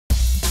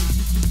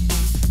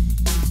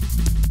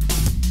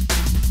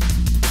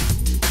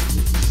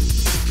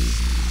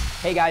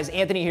Hey guys,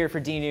 Anthony here for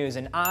DNews,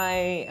 and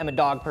I am a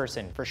dog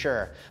person, for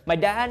sure. My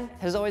dad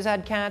has always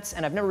had cats,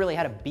 and I've never really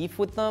had a beef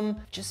with them,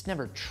 just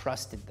never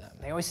trusted them.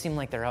 They always seem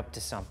like they're up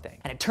to something.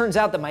 And it turns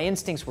out that my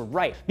instincts were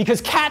right,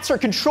 because cats are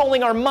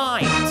controlling our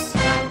minds!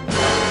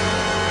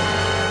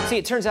 See,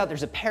 it turns out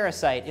there's a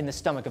parasite in the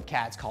stomach of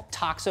cats called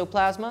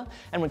toxoplasma,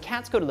 and when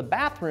cats go to the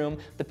bathroom,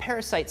 the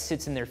parasite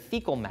sits in their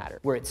fecal matter,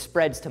 where it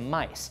spreads to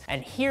mice.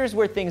 And here's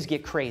where things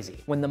get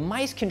crazy. When the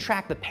mice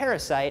contract the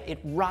parasite, it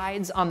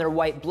rides on their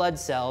white blood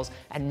cells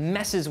and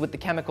messes with the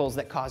chemicals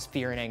that cause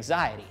fear and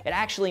anxiety. It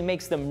actually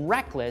makes them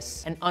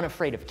reckless and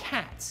unafraid of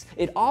cats.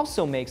 It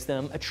also makes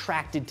them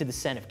attracted to the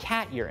scent of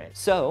cat urine.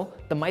 So,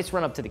 the mice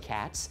run up to the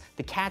cats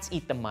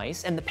eat the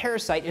mice, and the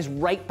parasite is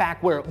right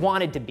back where it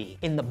wanted to be,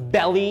 in the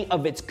belly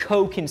of its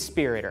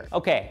co-conspirator.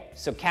 Okay,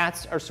 so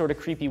cats are sort of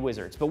creepy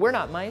wizards, but we're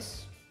not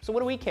mice. So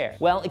what do we care?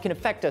 Well, it can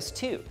affect us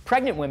too.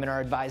 Pregnant women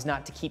are advised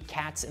not to keep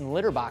cats in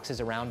litter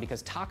boxes around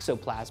because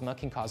toxoplasma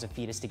can cause a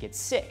fetus to get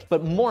sick.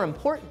 But more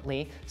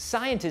importantly,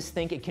 scientists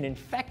think it can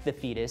infect the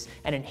fetus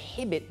and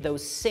inhibit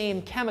those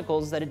same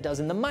chemicals that it does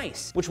in the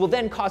mice, which will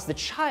then cause the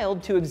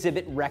child to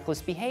exhibit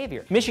reckless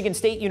behavior. Michigan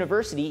State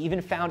University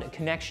even found a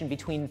connection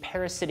between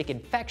parasitic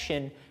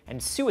infection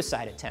and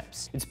suicide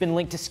attempts. It's been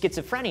linked to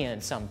schizophrenia in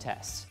some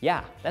tests.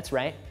 Yeah, that's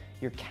right.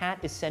 Your cat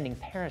is sending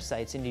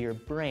parasites into your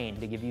brain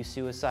to give you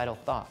suicidal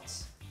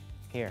thoughts.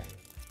 Here,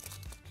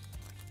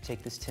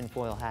 take this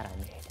tinfoil hat I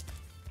made.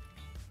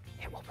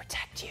 It will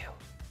protect you.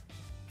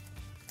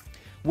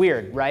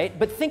 Weird, right?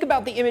 But think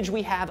about the image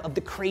we have of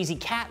the crazy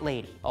cat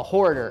lady. A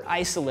hoarder,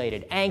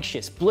 isolated,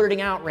 anxious,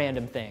 blurting out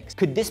random things.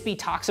 Could this be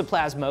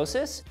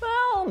toxoplasmosis?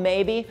 Well,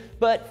 maybe,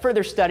 but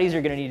further studies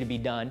are gonna need to be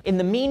done. In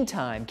the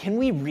meantime, can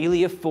we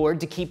really afford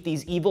to keep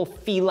these evil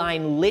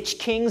feline lich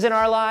kings in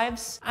our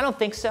lives? I don't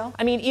think so.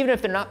 I mean, even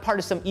if they're not part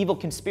of some evil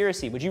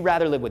conspiracy, would you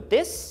rather live with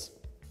this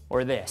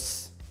or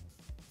this?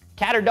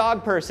 Cat or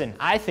dog person?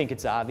 I think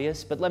it's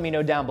obvious, but let me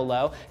know down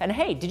below. And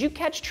hey, did you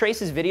catch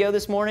Trace's video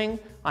this morning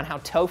on how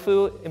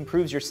tofu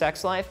improves your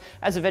sex life?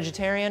 As a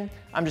vegetarian,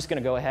 I'm just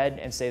gonna go ahead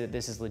and say that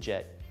this is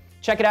legit.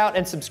 Check it out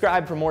and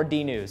subscribe for more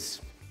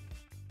DNews.